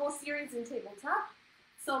going to do the whole series in tabletop.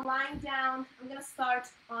 So lying down, I'm going to start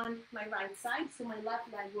on my right side, so my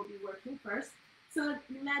left leg will be working first. So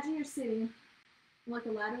imagine you're sitting in like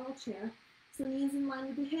a lateral chair. So knees in line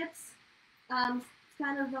with the hips.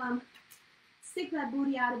 Kind of stick that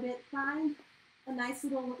booty out a bit. Find a nice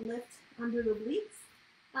little lift under the obliques.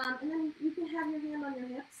 And then you can have your hand on your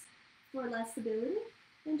hips for less stability.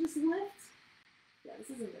 And just lift. Yeah, this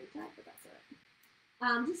isn't very tight, but that's all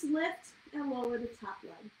right. Just lift and lower the top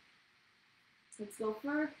leg. Let's go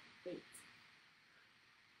for 8,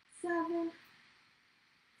 7,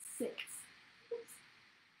 6,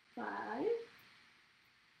 5,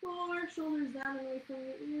 4, shoulders down and away from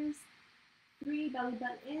your ears, 3, belly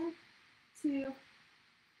button in, 2,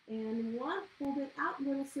 and 1. Hold it out,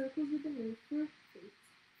 little circles with the knee for 8,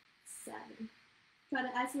 7. Try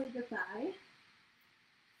to isolate the thigh.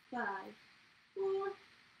 5, 4,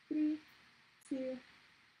 3, 2,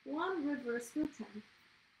 1. Reverse for 10.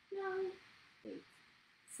 9, 8,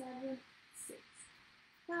 7, 6,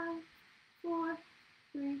 5, 4,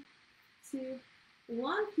 3, 2,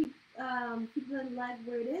 1. Keep the leg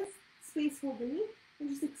where it is. Space hold the knee, and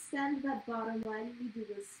just extend that bottom leg.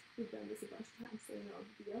 We've done this a bunch of times, so you know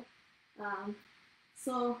the deal.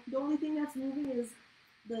 So the only thing that's moving is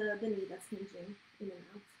the knee that's hinging in and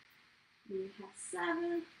out. We have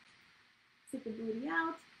 7. Take the booty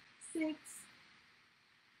out. 6,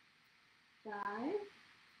 5. Oh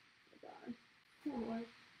my God. 4.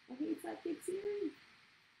 I hate that big series.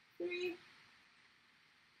 3,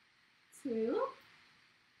 2,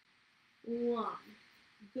 1.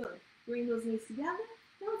 Good. Bring those knees together.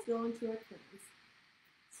 Now let's go into our cleanse.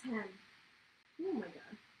 10. Oh my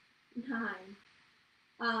God. 9.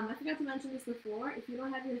 I forgot to mention this before. If you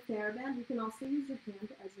don't have your TheraBand, you can also use your hand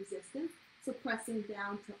as resistance. So pressing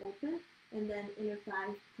down to open, and then inner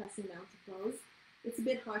thigh pressing down to close. It's a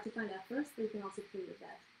bit hard to find at first, but you can also play with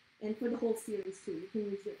that. And for the whole series too, you can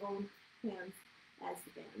use your own hands as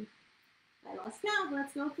the band. I lost count.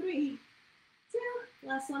 Let's go. 3, 2.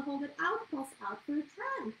 Last one. Hold it out. Pulse out for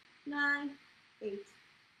 10. 9, 8,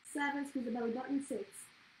 7. Squeeze the belly button. 6,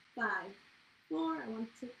 5, 4. I want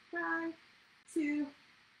to cry. 2,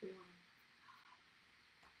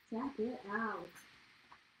 1. Tap it out.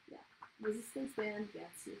 Yeah. Resistance band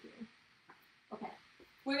gets you here. Okay.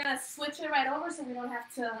 We're going to switch it right over so we don't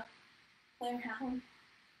have to play around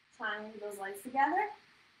tying those legs together.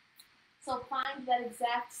 So find that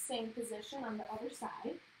exact same position on the other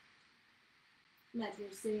side. Imagine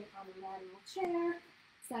you're sitting on a lateral chair.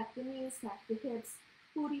 Stack the knees, stack the hips,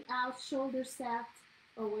 booty out, shoulders stacked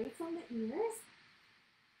away from the ears.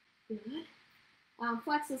 Good.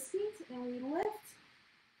 Flex those feet and we lift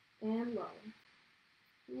and lower.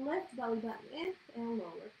 Lift, belly button in and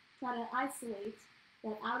lower. Try to isolate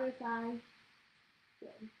that outer thigh.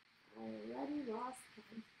 Good. I already lost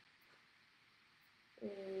count.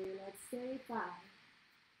 Let's say 5.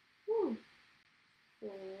 4,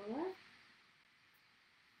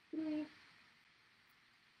 3,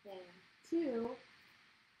 and 2,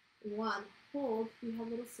 1. Hold. We have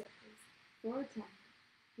little circles. 4, 10,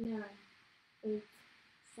 9, 8,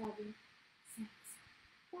 7, 6,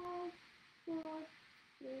 5, 4,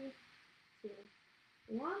 3, 2,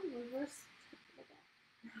 1. Reverse.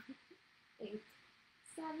 8,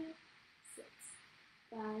 7, 6,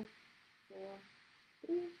 5, 4,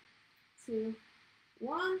 3, 2,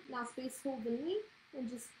 1. Now space hold the knee and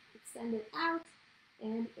just extend it out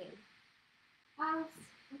and in. Out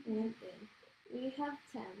and in. We have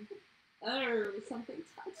 10. Oh, something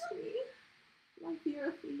touched me. My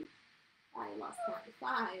fear feet. I lost count.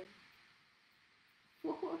 5,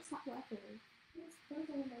 4. Stop laughing. 3.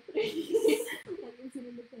 I can see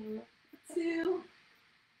in the camera. 2.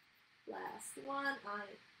 Last one.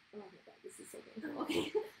 Oh my God, this is so painful.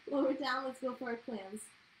 Okay, lower down. Let's go for our clams.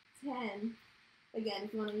 10. Again,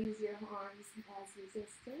 if you want to use your arms as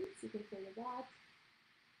resistance, you can play with that.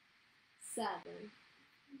 7.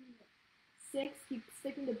 6. Keep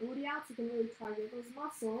sticking the booty out so you can really target those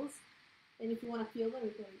muscles. And if you want to feel them,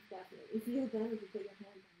 you can definitely feel them. You can put your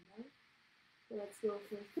hand on them. So let's go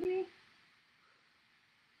for 3,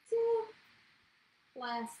 2.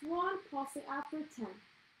 Last one. Pulse it out for 10.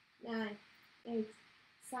 9, 8,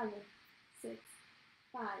 7, 6,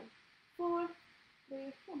 5, 4,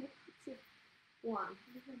 3, 2, 1.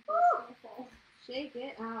 Woo! Shake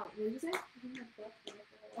it out. What did you say?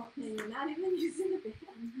 And you're not even using the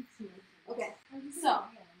band. Okay, so,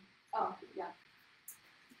 oh, yeah.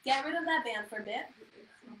 Get rid of that band for a bit.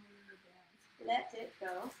 Let it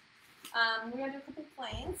go. We're going to do a couple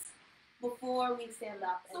planks before we stand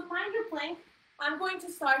up. So find your plank. I'm going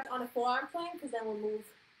to start on a forearm plank because then we'll move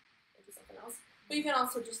into something else. But you can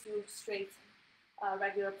also just do straight,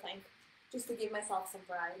 regular plank, just to give myself some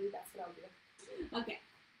variety. That's what I'll do. Okay,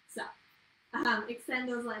 so extend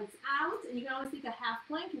those legs out, and you can always take a half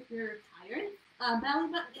plank if you're tired. Belly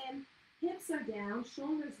button in, hips are down,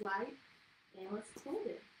 shoulders wide, and let's hold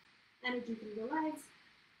it. Energy through the legs.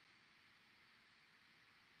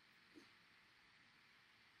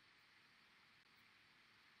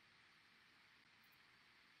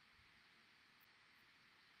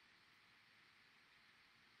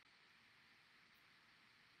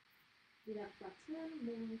 We have about 10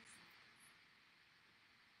 minutes.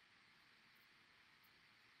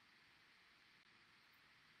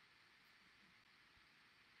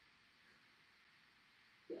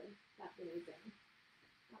 Good. That really done.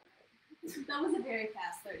 All right. That was a very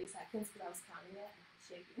fast 30 seconds because I was counting it and I was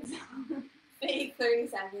shaking. Fake 30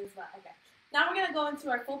 seconds, but okay. Now we're going to go into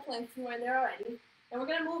our full plank if you are there already. And we're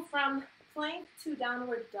going to move from plank to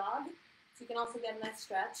downward dog. So you can also get a nice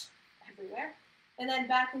stretch everywhere. And then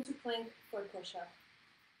back into plank for push-up.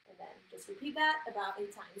 And then just repeat that about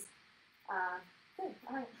 8 times. Good,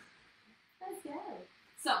 all right. Let's go.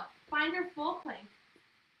 So find your full plank.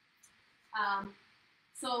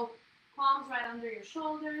 So palms right under your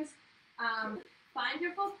shoulders. Find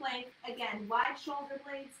your full plank. Again, wide shoulder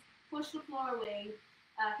blades. Push the floor away.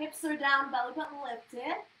 Hips are down, belly button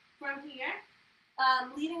lifted. From here,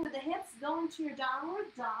 leading with the hips, go into your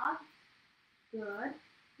downward dog. Good.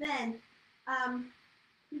 Then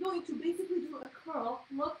you're going to basically do a curl.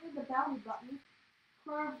 Look at the belly button.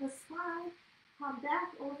 Curve the spine. Come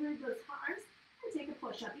back over those arms and take a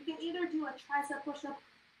push-up. You can either do a tricep push-up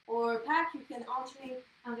or pack. You can alternate.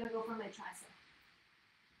 I'm going to go for my tricep.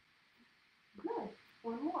 Good.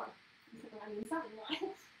 One more. I mean, something,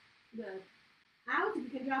 right? Good. Out. If you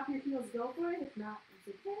can drop your heels, go for it. If not,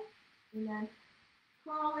 it's okay. And then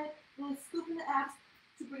curl it. Really scoop in the abs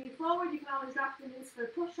to bring you forward. You can always drop the knees for a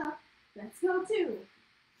push-up. Let's go, too.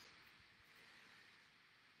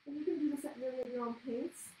 And you can do this at really your own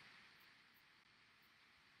pace.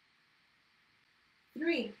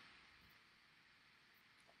 3.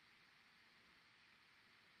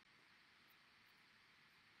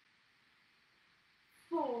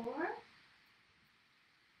 4.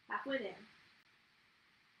 Halfway there.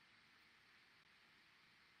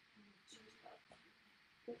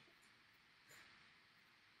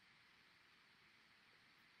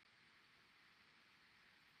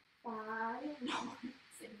 5. No.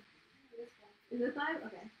 Is it 5?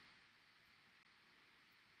 Okay.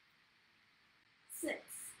 6.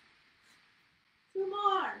 2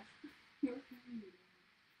 more.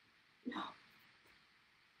 No.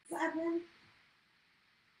 7.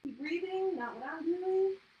 Keep breathing, not what I'm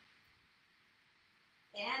doing.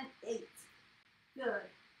 And 8. Good.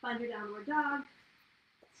 Find your downward dog.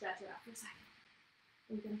 Stretch it out for a second.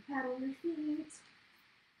 You can pedal your feet.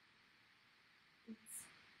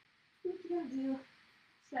 What you gotta do,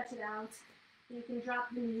 stretch it out. You can drop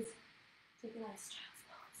the knees. Take a nice child's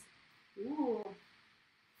pose. Ooh.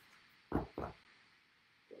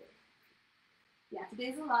 Good. Yeah,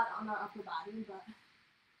 today's a lot on our upper body, but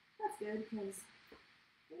that's good because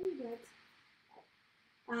really good.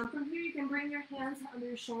 From here, you can bring your hands under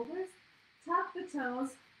your shoulders, tuck the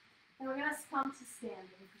toes, and we're gonna come to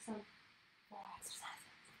standing for some more exercises.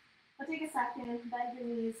 I'll take a second, bend your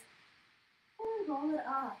knees, and roll it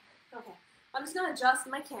up. Okay, I'm just gonna adjust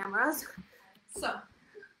my cameras. So,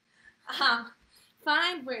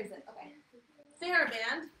 find, where is it? Okay,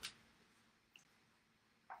 TheraBand.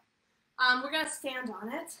 We're gonna stand on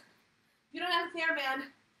it. If you don't have a TheraBand,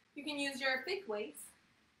 you can use your fake weights,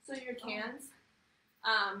 so your cans.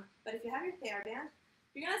 But if you have your TheraBand,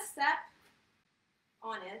 you're gonna step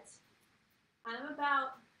on it, kind of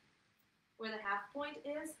about where the half point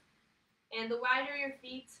is, and the wider your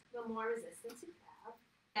feet, the more resistance you have.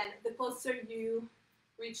 And the closer you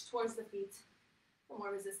reach towards the feet, the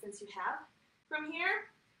more resistance you have. From here,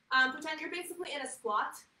 pretend you're basically in a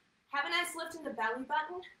squat. Have a nice lift in the belly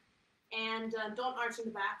button, and don't arch in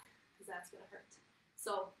the back, because that's going to hurt.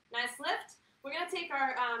 So, nice lift. We're going to take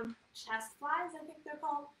our chest flies, I think they're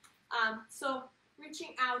called. So,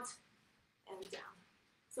 reaching out and down.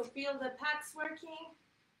 So, feel the pecs working,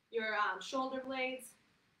 your shoulder blades.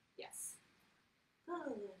 Yes.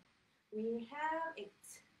 Good. We have 8.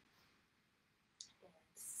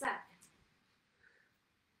 7.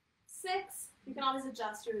 6. You can always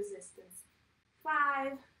adjust your resistance.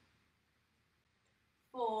 5.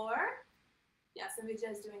 4. Yes, and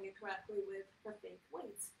Vijay is doing it correctly with her fake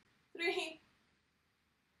weights. 3.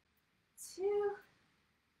 2.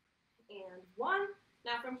 And 1.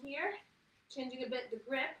 Now from here, changing a bit the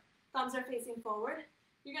grip. Thumbs are facing forward.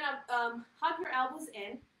 You're going to hug your elbows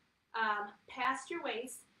in, past your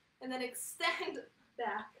waist, and then extend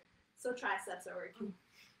back so triceps are working.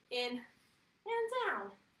 In and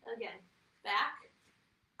down. Again, back,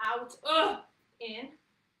 out, in,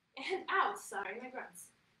 and out. Sorry, my grunts.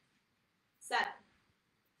 7.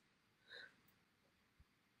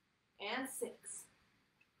 And 6.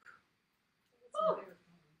 Ooh.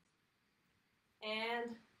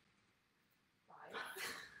 And 5.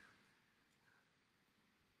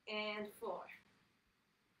 And 4.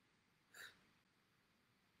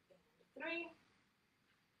 And 3.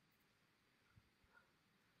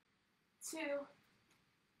 2.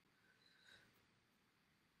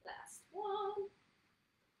 Last one.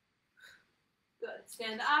 Good.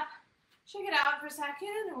 Stand up. Shake it out for a second,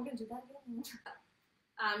 and we're going to do that again.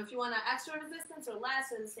 If you want extra resistance or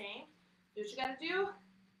less or the same, do what you got to do.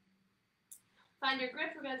 Find your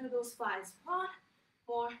grip. We're going to do those flies one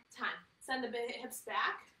more time. Send the hips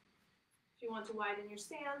back. If you want to widen your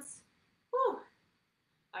stance. Woo.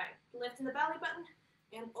 All right, lifting the belly button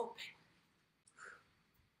and open.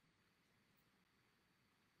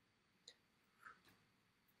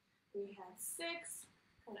 We have 6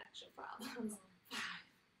 connection problems. 5,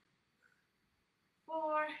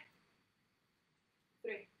 4,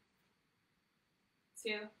 3, 2,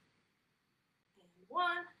 and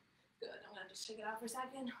 1. Good. I'm gonna just shake it out for a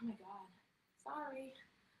second. Oh my god. Sorry.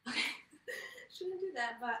 Okay. Shouldn't do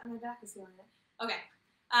that, but my back is feeling it. Okay.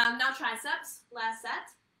 Now triceps. Last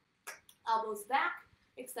set. Elbows back.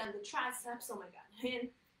 Extend the triceps. Oh my god. In,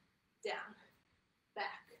 down,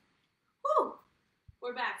 back. Woo!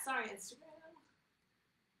 We're back. Sorry, Instagram.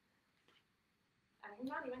 I'm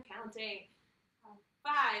not even counting.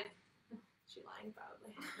 5. She lying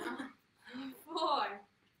probably. 4.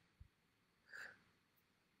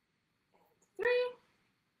 And 3.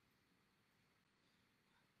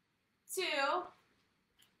 2.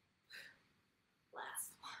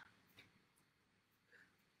 Last one.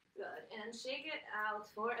 Good. And shake it out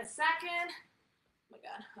for a second. Oh my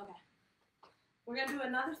god. Okay. We're going to do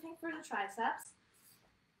another thing for the triceps.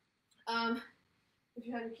 If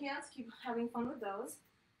you have your cans, keep having fun with those.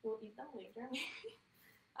 We'll eat them later.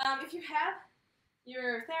 If you have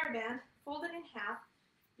your TheraBand, fold it in half.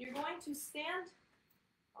 You're going to stand.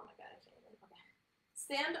 Oh my god, I can't even. Okay.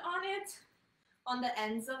 Stand on it, on the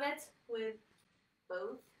ends of it, with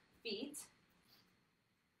both feet.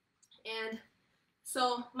 And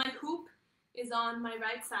so my hoop is on my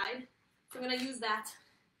right side, so I'm going to use that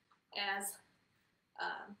as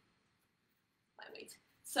my weight.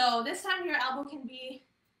 So this time your elbow can be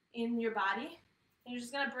in your body, and you're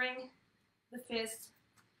just going to bring the fist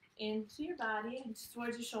into your body, just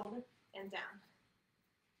towards your shoulder, and down.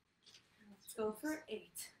 Let's go for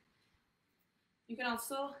 8. You can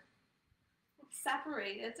also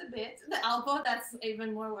separate it a bit, the elbow, that's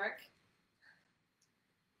even more work.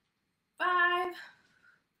 5,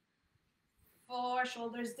 4,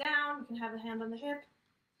 shoulders down, you can have a hand on the hip.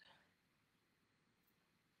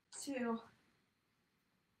 2,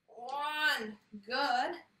 1,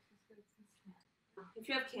 good. If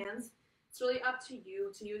you have cans, it's really up to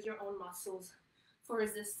you to use your own muscles for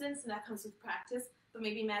resistance, and that comes with practice. But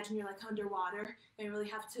maybe imagine you're like underwater and you really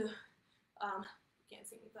have to, you can't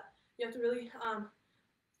see me, but you have to really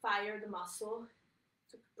fire the muscle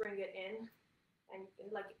to bring it in and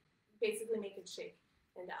like basically make it shake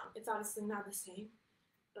and down. It's obviously not the same,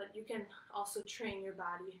 but you can also train your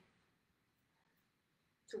body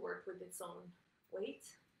to work with its own weight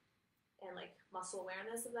and like muscle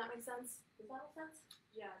awareness, if that makes sense. Does that make sense?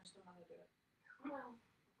 Yeah, I just don't know how to do it. Well,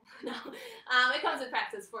 no. It comes with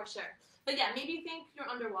practice for sure. But yeah, maybe you think you're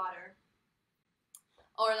underwater.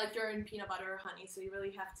 Or like you're in peanut butter or honey, so you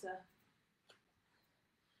really have to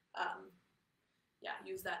yeah,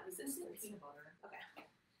 use that resistance. Peanut butter. Okay.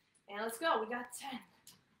 And let's go. We got 10.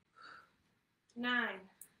 9.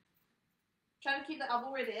 Try to keep the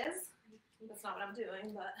elbow where it is. That's not what I'm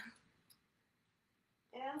doing, but.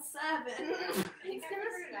 And 7. It's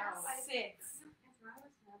gonna snap. 6.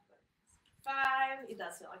 5. It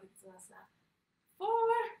does feel like it's gonna snap. 4.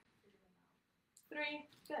 3.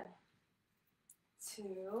 Good.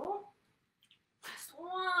 2. Last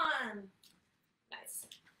 1. Nice.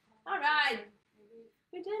 All right.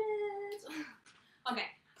 We did it. Okay.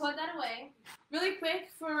 Put that away. Really quick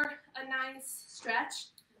for a nice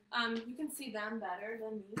stretch. You can see them better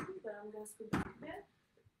than me, but I'm gonna scoot back a bit.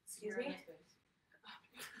 Excuse me.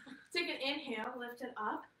 Take an inhale, lift it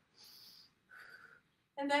up,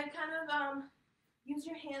 and then kind of use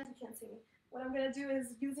your hands. You can't see me. What I'm gonna do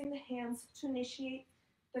is using the hands to initiate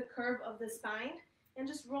the curve of the spine, and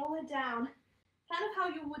just roll it down, kind of how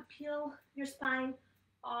you would peel your spine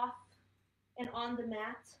off and on the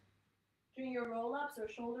mat during your roll-ups or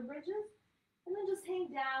shoulder bridges, and then just hang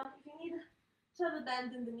down. If you need to have a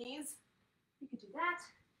bend in the knees, you could do that.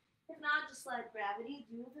 If not, just let gravity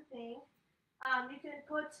do the thing. You can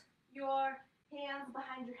put your hands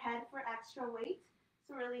behind your head for extra weight,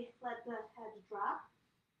 so really let the head drop.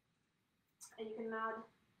 And you can nod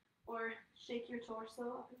or shake your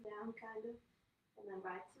torso up and down, kind of, and then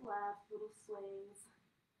right to left, little swings.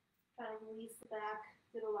 Try to release the back.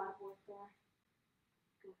 Did a lot of work there.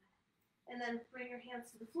 Good. And then bring your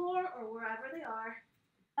hands to the floor or wherever they are.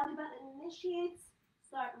 Belly button initiates.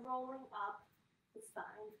 Start rolling up the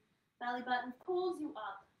spine. Belly button pulls you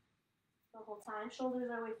up the whole time.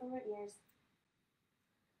 Shoulders are away from your ears.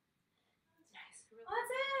 Nice.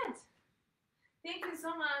 That's it. Thank you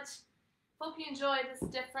so much. Hope you enjoyed this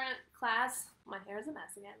different class. My hair is a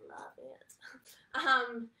mess again. Love it.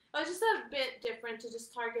 It was just a bit different to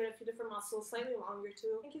just target a few different muscles, slightly longer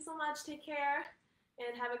too. Thank you so much. Take care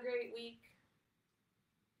and have a great week.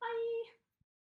 Bye.